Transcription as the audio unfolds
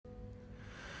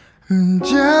I'm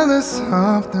jealous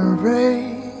of the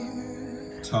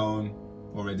rain. Tone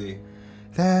already.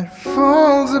 That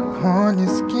falls upon your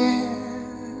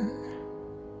skin.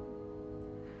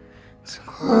 It's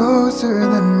closer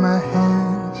than my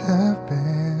hands have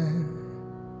been.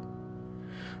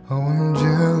 Oh, I'm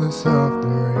jealous of the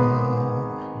rain.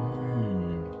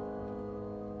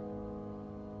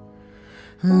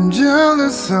 I'm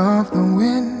jealous of the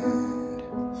wind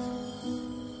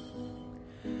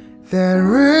that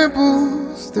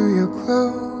ripples through your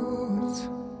clothes.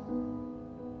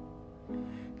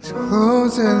 It's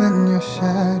closer than your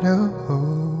shadow.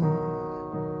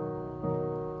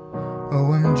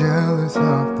 Oh, I'm jealous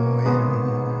of the wind.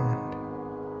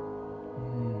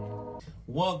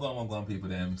 Well, people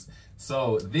thems.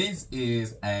 So this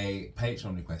is a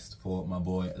Patreon request for my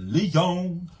boy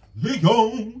Leon,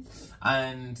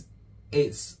 and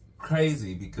it's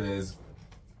crazy because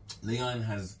Leon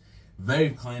has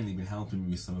very kindly been helping me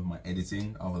with some of my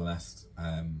editing over the last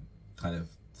kind of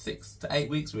 6 to 8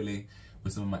 weeks really,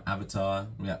 with some of my avatar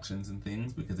reactions and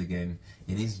things, because again,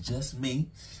 it is just me,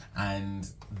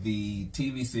 and the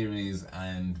TV series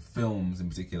and films in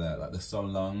particular, like, they're so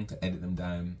long to edit them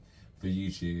down for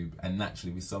YouTube, and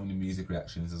naturally with so many music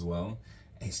reactions as well,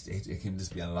 it can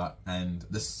just be a lot. And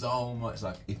there's so much,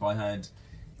 like, if I had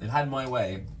my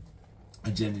way, I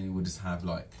genuinely would just have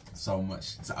like so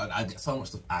much, so I'd get so much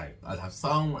stuff out. I'd have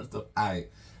so much stuff out,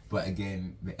 but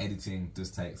again, the editing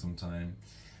does take some time.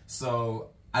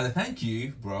 So as a thank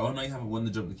you, bro, I know you haven't won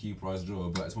the Jump the Q prize draw,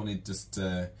 but I just wanted just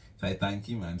to say thank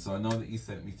you, man. So I know that you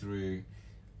sent me through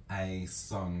a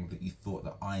song that you thought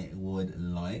that I would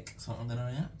like, so I'm gonna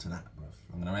react to that, bro.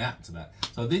 I'm gonna react to that.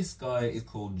 So this guy is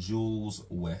called Julz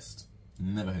West.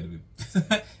 Never heard of him.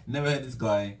 Never heard of this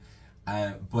guy.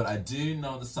 But I do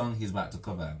know the song he's about to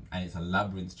cover, and it's a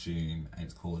Labrinth tune, and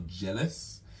it's called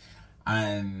Jealous,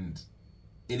 and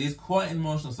it is quite an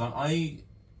emotional song. I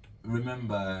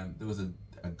remember there was a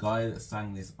guy that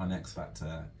sang this on X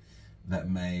Factor that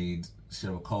made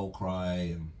Cheryl Cole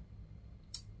cry,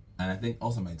 and I think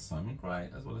also made Simon cry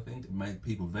as well. I think it made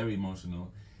people very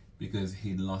emotional because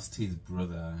he lost his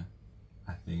brother,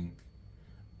 I think,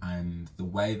 and the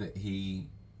way that he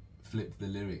flipped the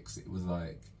lyrics, it was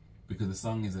like, because the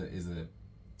song is it's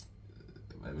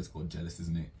called Jealous,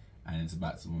 isn't it? And it's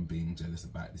about someone being jealous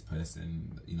about this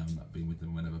person, you know, not being with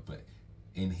them, whatever. But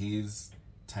in his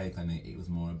take on it, it was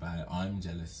more about, I'm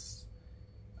jealous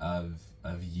of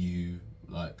you,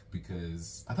 like,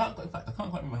 because I can't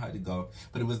quite remember how it did go,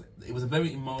 but it was a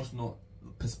very emotional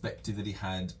perspective that he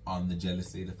had on the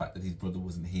jealousy, the fact that his brother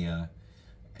wasn't here.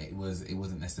 It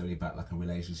wasn't necessarily about like a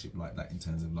relationship like that in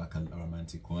terms of like a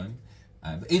romantic one.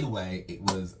 But either way, it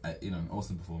was an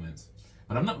awesome performance.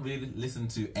 But I've not really listened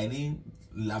to any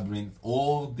Labrinth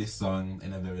or this song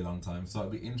in a very long time, so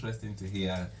it'd be interesting to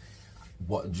hear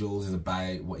what Julz is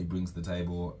about, what he brings to the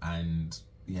table, and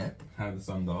yeah, how the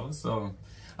song goes. So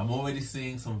I'm already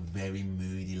seeing some very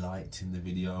moody lights in the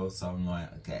video, so I'm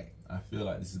like, okay, I feel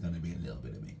like this is going to be a little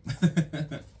bit of me.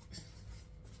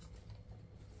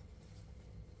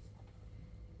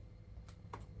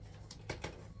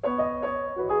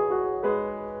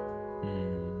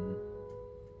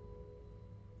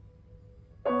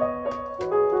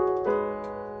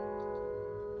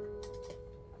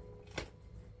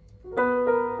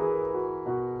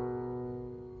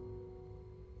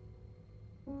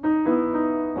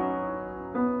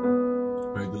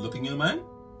 Very good looking young man.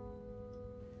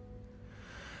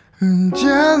 I'm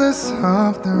jealous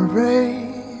of the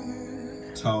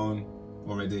rain. Tone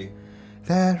already.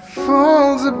 That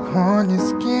falls upon your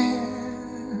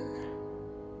skin.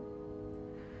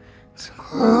 It's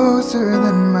closer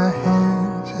than my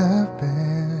hands have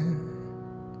been.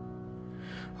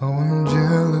 Oh, I'm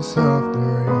jealous of the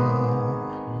rain.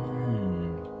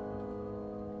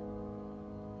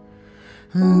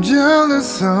 I'm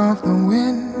jealous of the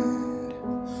wind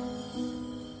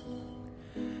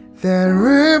that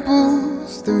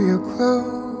ripples through your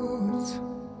clothes.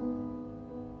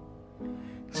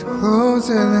 It's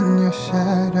closer than your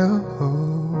shadow.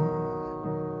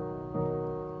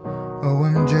 Oh,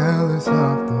 I'm jealous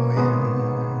of the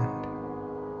wind.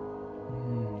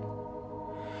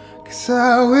 'Cause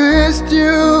I wished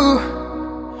you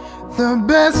the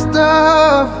best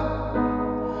of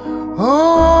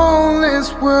all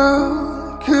this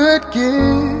world could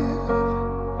give.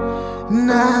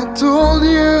 And I told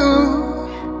you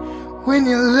when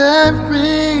you left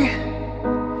me,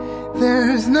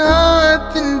 there's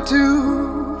nothing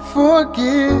to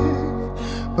forgive.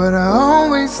 But I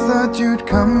always thought you'd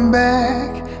come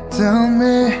back, tell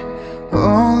me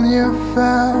all you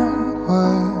found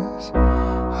was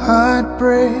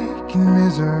heartbreak and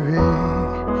misery.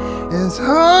 It's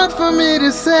hard for me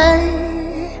to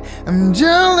say. I'm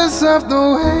jealous of the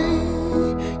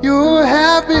way you're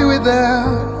happy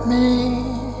without me.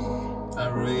 I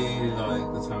really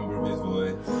like the timbre of his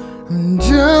voice. I'm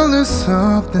jealous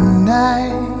of the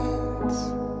nights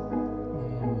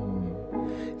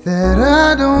that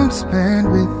I don't spend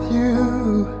with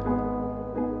you.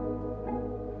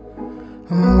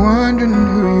 I'm wondering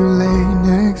who you lay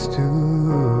next to.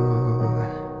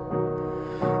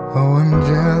 Oh, I'm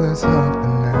jealous of the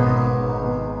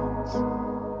nights.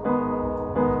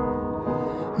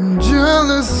 I'm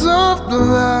jealous of the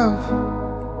love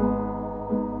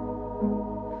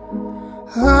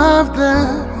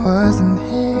that wasn't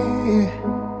here,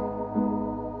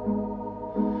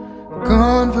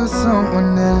 gone for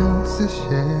someone else to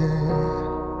share.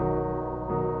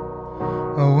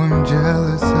 Oh, I'm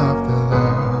jealous of the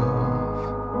love,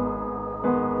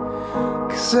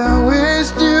 'cause I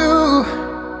wished you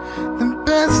the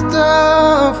best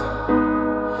of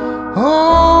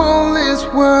all this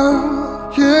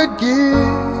world could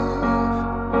give.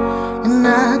 And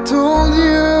I told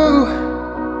you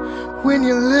when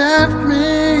you left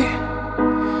me,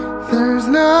 there's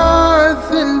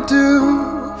nothing to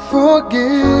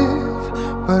forgive.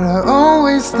 But I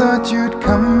always thought you'd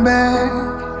come back,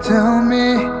 tell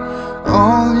me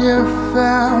all you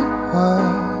found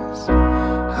was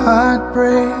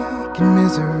heartbreak and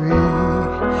misery.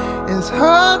 It's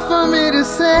hard for me to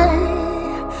say.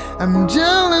 I'm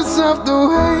jealous of the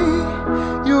way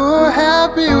you're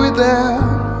happy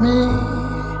without me.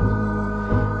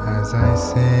 As I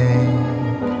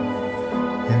sink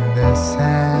in the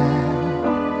sand,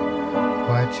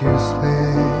 watch you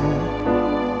slip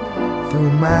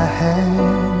through my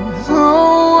hands.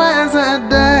 Oh, as I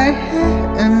die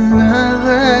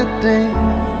another day,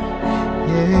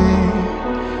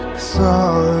 yeah, 'cause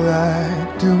all I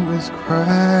do is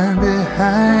cry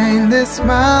behind this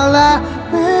smile. I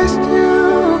wished you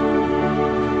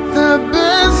the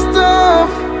best of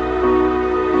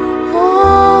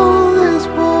all this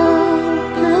world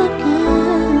could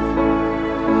give.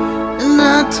 And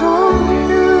I told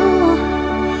you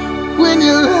when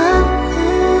you left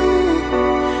me,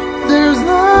 there's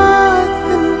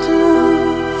nothing to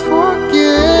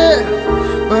forget.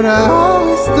 But I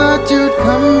always thought you'd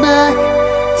come back,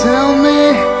 tell me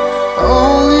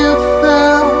all you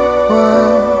felt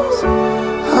was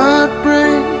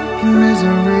heartbreak and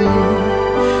misery.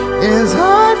 It's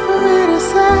hard for me to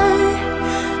say.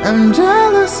 I'm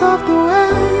jealous of the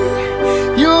way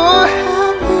you're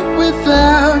happy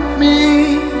without me.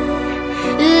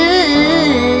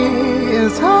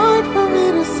 It's hard for me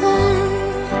to say.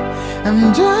 I'm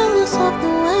jealous of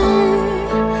the way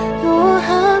you're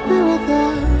happy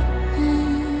without me.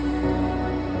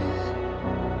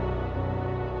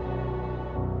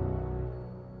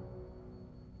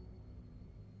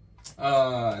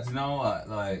 Do you know what?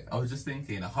 Like, I was just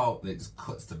thinking, I hope that it just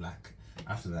cuts to black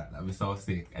after that. That'd be so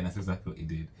sick, and that's exactly what he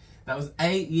did. That was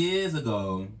 8 years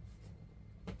ago.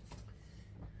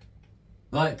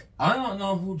 Like, I don't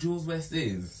know who Julz West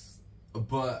is,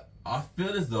 but I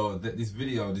feel as though that this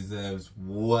video deserves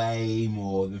way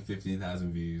more than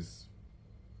 15,000 views.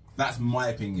 That's my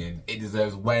opinion. It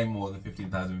deserves way more than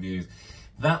 15,000 views.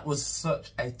 That was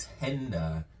such a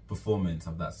tender performance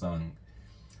of that song.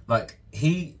 Like,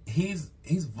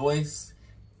 his voice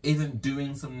isn't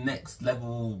doing some next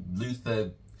level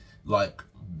Luther, like,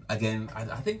 again,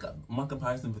 I think my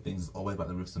comparison for things is always about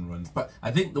the riffs and runs. But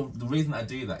I think the reason I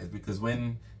do that is because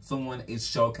when someone is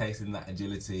showcasing that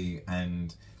agility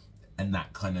and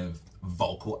that kind of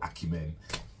vocal acumen,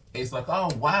 it's like, oh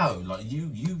wow, like you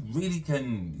really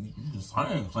can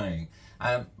playing.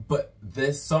 But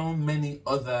there's so many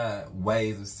other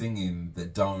ways of singing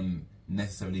that don't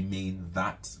necessarily mean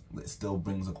that still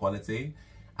brings a quality.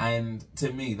 And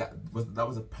to me, that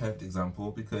was a perfect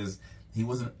example, because he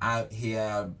wasn't out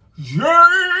here,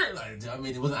 like, I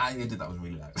mean, he wasn't out here, that was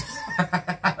really loud.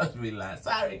 That was really loud,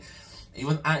 sorry. He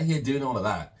wasn't out here doing all of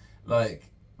that.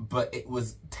 Like, but it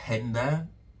was tender,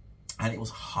 and it was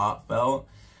heartfelt,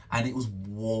 and it was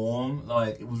warm.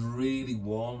 Like, it was really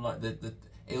warm. Like, it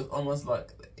was almost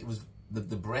like it was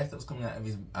the breath that was coming out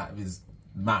of his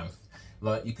mouth.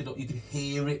 Like, you could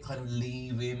hear it kind of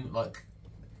leaving, like,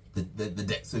 the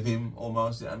depths of him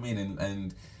almost, you know what I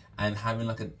mean? And having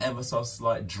like an ever so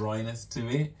slight dryness to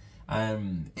it.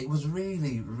 It was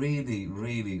really, really,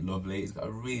 really lovely. It's got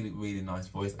a really, really nice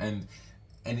voice, and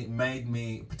it made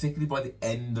me, particularly by the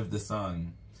end of the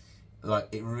song, like,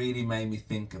 it really made me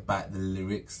think about the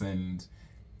lyrics, and,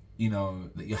 you know,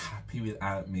 that you're happy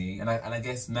without me. And I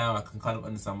guess now I can kind of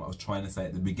understand what I was trying to say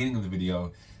at the beginning of the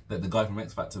video, that the guy from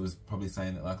X Factor was probably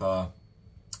saying that, like, oh,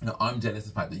 you know, I'm jealous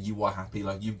of the fact that you are happy,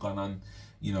 like you've gone on,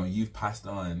 you know, you've passed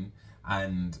on,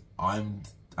 and I'm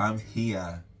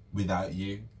here without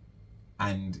you,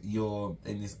 and you're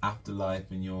in this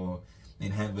afterlife, and you're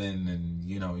in heaven, and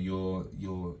you know,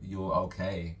 you're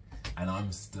okay, and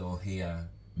I'm still here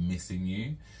missing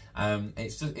you.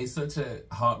 It's such a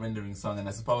heart-rendering song, and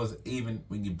I suppose even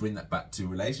when you bring that back to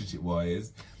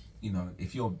relationship-wise, you know,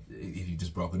 if you've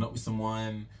just broken up with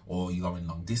someone, or you're going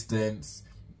long distance,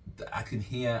 I can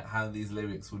hear how these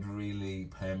lyrics would really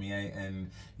permeate,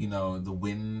 and you know, the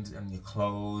wind and your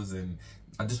clothes, and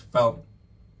I just felt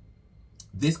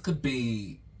this could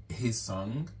be his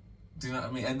song. Do you know what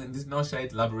I mean? And there's no shade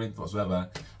to Labrinth whatsoever.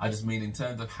 I just mean in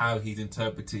terms of how he's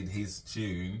interpreted his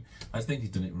tune, I just think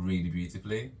he's done it really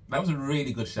beautifully. That was a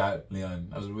really good shout, Leon.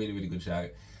 That was a really, really good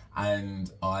shout. And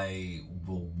I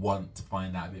will want to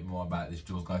find out a bit more about this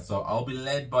Julz guy. So I'll be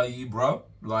led by you, bro.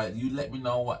 Like, you let me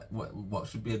know what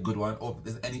should be a good one. Or if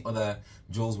there's any other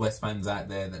Julz West fans out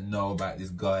there that know about this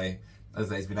guy. As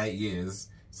I say, it's been 8 years.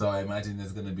 So I imagine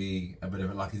there's going to be a bit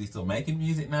of a, like, is he still making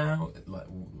music now? Like,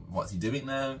 what's he doing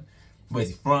now? Where's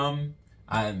he from?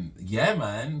 And yeah,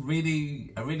 man, I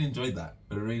really enjoyed that.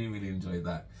 I really, really enjoyed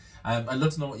that. I'd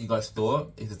love to know what you guys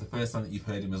thought. If it's the first time that you've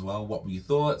heard him as well, what were your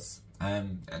thoughts?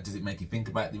 Does it make you think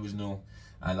about the original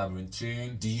Labrinth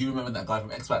tune? Do you remember that guy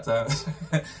from X Factor?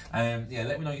 Yeah,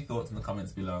 let me know your thoughts in the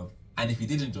comments below. And if you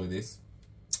did enjoy this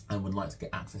and would like to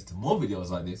get access to more videos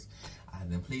like this,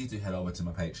 then please do head over to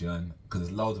my Patreon, because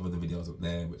there's loads of other videos up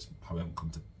there which probably haven't come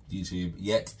to YouTube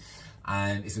yet.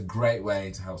 And it's a great way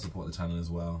to help support the channel as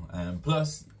well.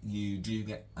 Plus, you do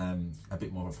get a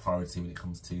bit more of a priority when it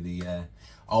comes to the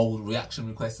old reaction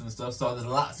requests and stuff. So there's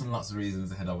lots and lots of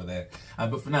reasons to head over there.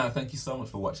 But for now, thank you so much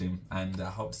for watching, and I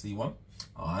hope to see you on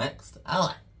our next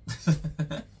hour.